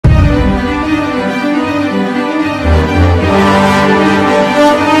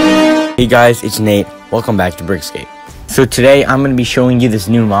Hey guys, it's Nate. Welcome back to Brickscape. So today I'm going to be showing you this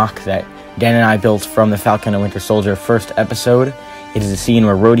new mock that Dan and I built from the Falcon and Winter Soldier first episode. It is a scene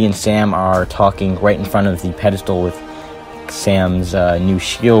where Rhodey and Sam are talking right in front of the pedestal with Sam's new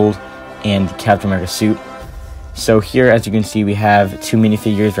shield and Captain America suit. So here, as you can see, we have two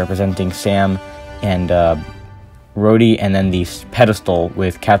minifigures representing Sam and Rhodey, and then the pedestal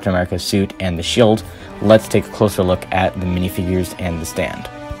with Captain America's suit and the shield. Let's take a closer look at the minifigures and the stand.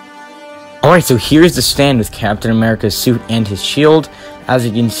 Alright, so here's the stand with Captain America's suit and his shield. As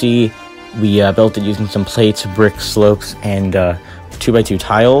you can see, we built it using some plates, brick slopes, and 2x2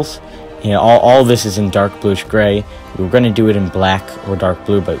 tiles. You know, all this is in dark bluish gray. We were going to do it in black or dark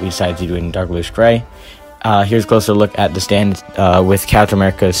blue, but we decided to do it in dark bluish gray. Here's a closer look at the stand with Captain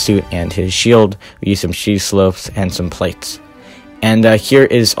America's suit and his shield. We used some cheese slopes and some plates. And here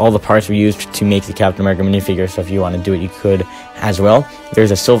is all the parts we used to make the Captain America minifigure, so if you want to do it, you could as well. There's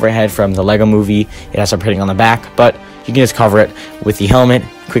a silver head from the Lego movie. It has some printing on the back, but you can just cover it with the helmet,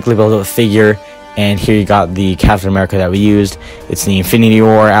 quickly build a figure, and here you got the Captain America that we used. It's the Infinity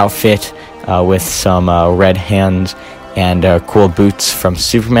War outfit with some red hands and cool boots from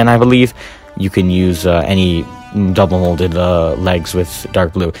Superman, I believe. You can use any double molded legs with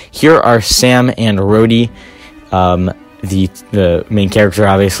dark blue. Here are Sam and Rhodey. The main character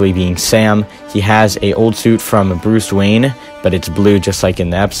obviously being Sam. He has a old suit from Bruce Wayne, but it's blue just like in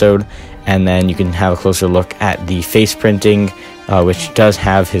the episode. And then you can have a closer look at the face printing, which does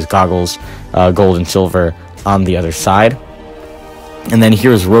have his goggles, gold and silver, on the other side. And then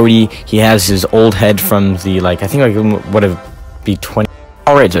here's Rhodey. He has his old head from the, I think would have be 20.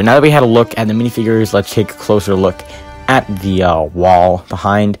 Alright, so now that we had a look at the minifigures, let's take a closer look at the wall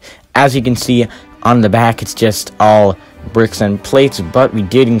behind. As you can see, on the back, it's just all bricks and plates, but we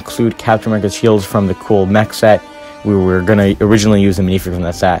did include Captain America's shields from the cool mech set. We were going to originally use the minifigure from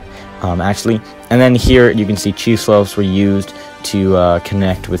that set, actually. And then here, you can see cheese slopes were used to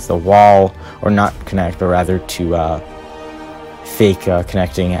connect with the wall, or not connect, but rather to fake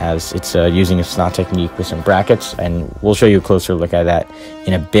connecting, as it's using a snot technique with some brackets, and we'll show you a closer look at that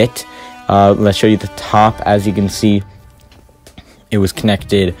in a bit. Let's show you the top. As you can see, it was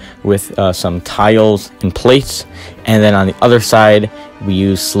connected with some tiles and plates, and then on the other side we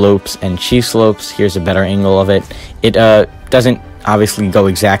use slopes and cheese slopes. Here's a better angle of it. It doesn't obviously go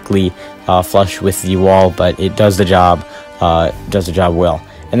exactly flush with the wall, but it does the job well.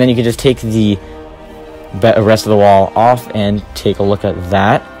 And then you can just take the rest of the wall off and take a look at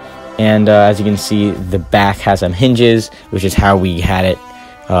that. And as you can see, the back has some hinges, which is how we had it,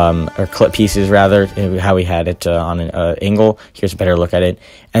 or clip pieces rather, how we had it on an angle. Here's a better look at it.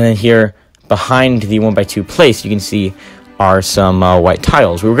 And then here behind the 1x2 place, you can see are some white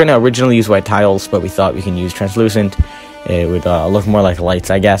tiles. We were going to originally use white tiles, but we thought we can use translucent. It would look more like lights,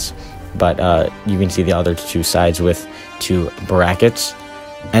 I guess. But you can see the other two sides with two brackets.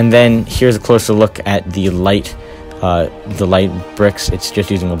 And then here's a closer look at the light bricks. It's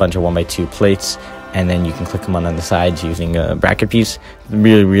just using a bunch of 1x2 plates, and then you can click them on the sides using a bracket piece.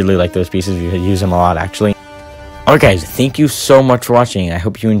 Really like those pieces. We use them a lot, actually. Alright guys, thank you so much for watching. I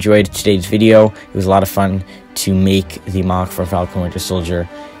hope you enjoyed today's video. It was a lot of fun to make the mock for Falcon Winter Soldier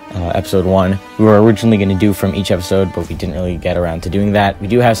episode 1. We were originally going to do from each episode, but we didn't really get around to doing that. We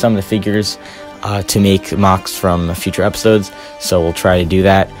do have some of the figures to make mocks from future episodes, so we'll try to do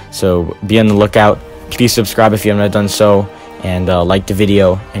that. So be on the lookout. Please subscribe if you haven't done so, and like the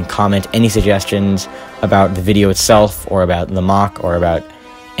video and comment any suggestions about the video itself, or about the mock, or about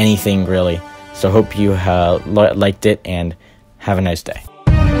anything really. So hope you liked it, and have a nice day.